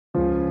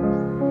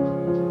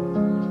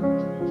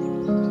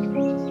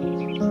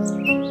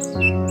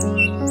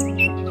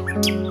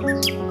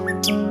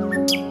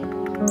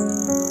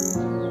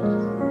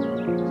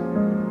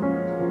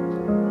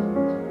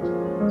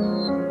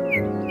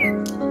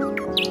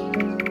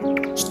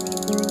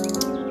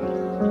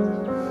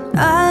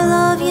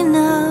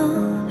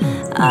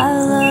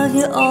of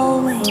you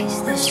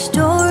always. The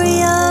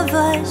story of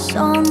us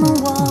on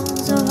the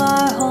walls of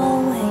our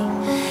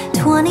hallway.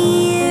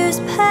 20 years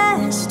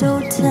passed, oh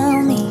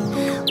tell me,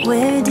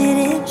 where did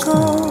it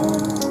go?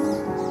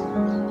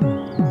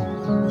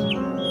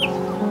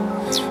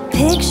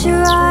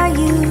 Picture our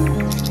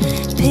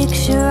youth,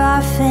 picture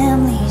our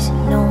families.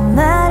 No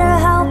matter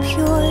how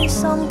pure,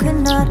 some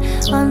could not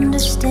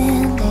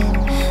understand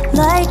it.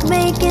 Like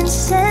making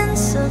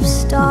sense of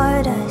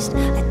stardust,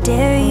 I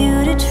dare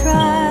you to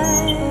try.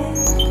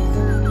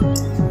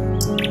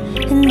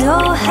 And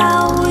oh,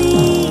 how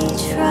we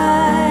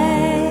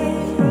tried.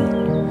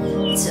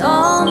 It's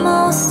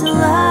almost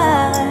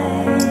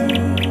alive.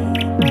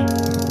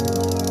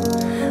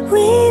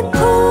 We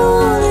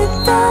pulled a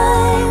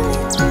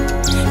diamond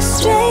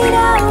straight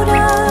out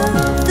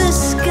of the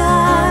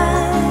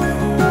sky.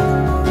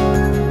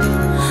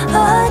 A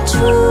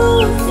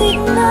truth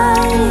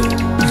ignited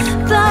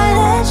by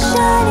that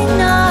shining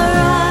our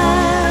eyes.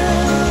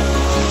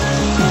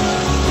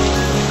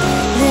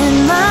 Then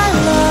my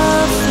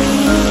love for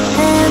you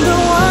and the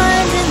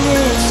ones in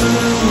this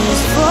room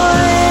is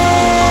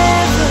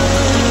forever.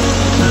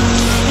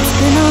 It's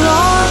been a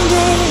long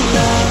day,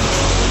 love,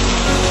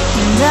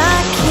 and I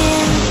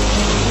can't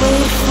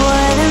wait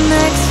for the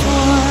next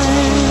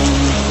one.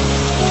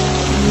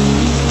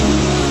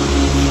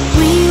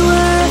 We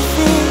were a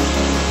fit,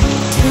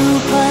 two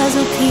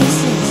puzzle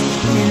pieces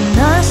in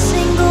a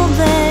single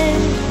bed,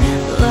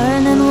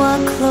 learning what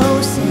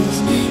close is.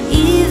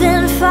 Even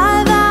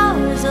 5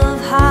 hours of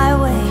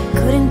highway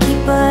couldn't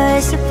keep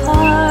us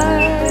apart.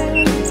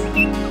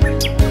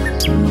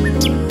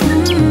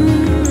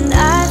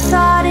 I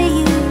thought of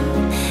you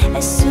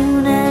as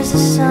soon as the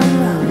sun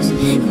rose,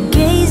 and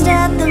gazed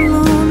at the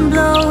moon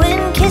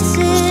blowing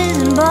kisses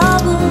and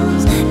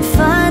bubbles. And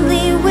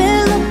finally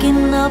we're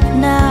looking up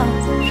now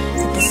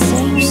at the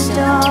same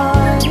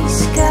starry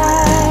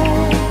sky.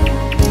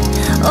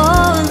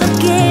 Oh,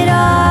 look at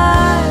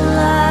our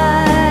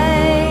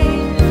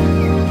life,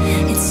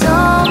 it's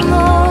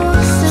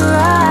almost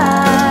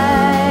alive.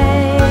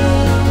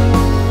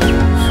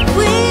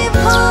 We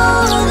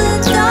pulled a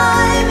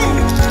diamond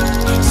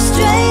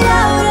straight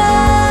out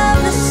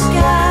of the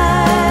sky.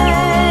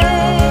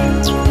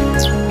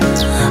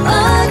 A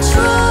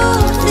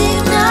truth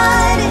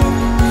ignited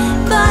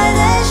by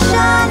that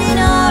shine in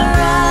our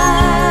eyes.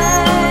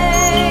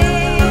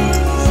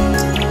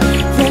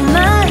 Then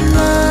my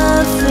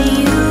love for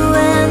you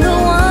and the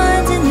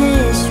ones in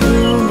this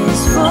room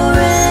is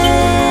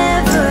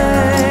forever.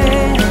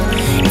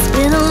 It's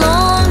been a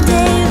long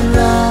day,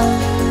 love,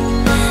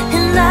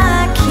 and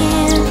I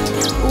can't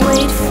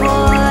wait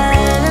for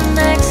the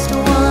next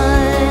one.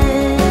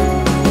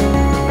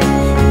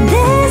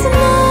 There's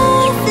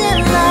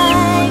nothing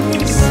like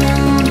this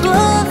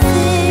simple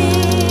thing.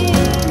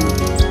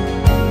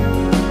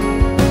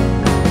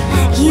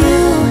 You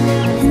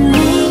and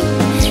me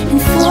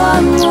and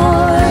 4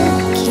 more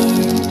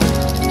kids,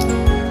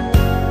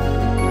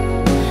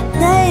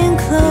 laying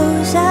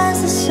close as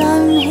the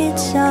sun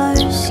hits our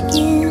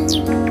skin.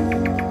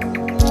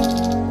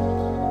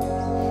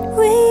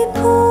 We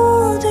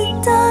pulled a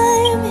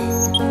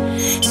diamond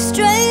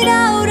straight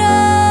out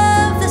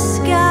of the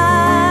sky.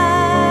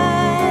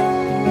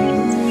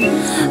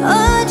 A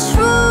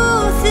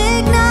truth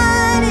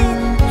ignited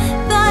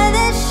by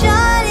that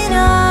shine in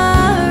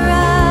our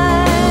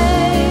eyes.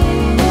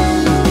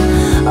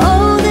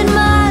 Oh, that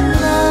my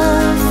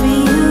love for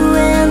you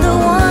and the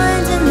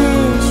ones in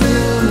this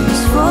room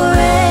is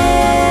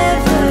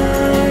forever.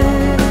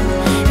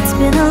 It's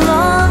been a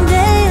long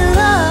day,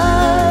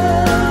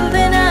 love,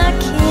 and I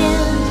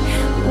can't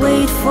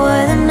wait for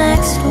the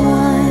next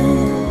one.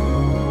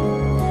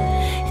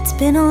 It's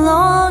been a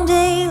long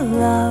day,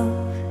 love,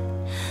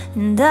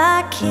 and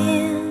I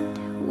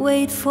can't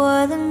wait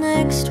for the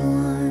next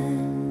one.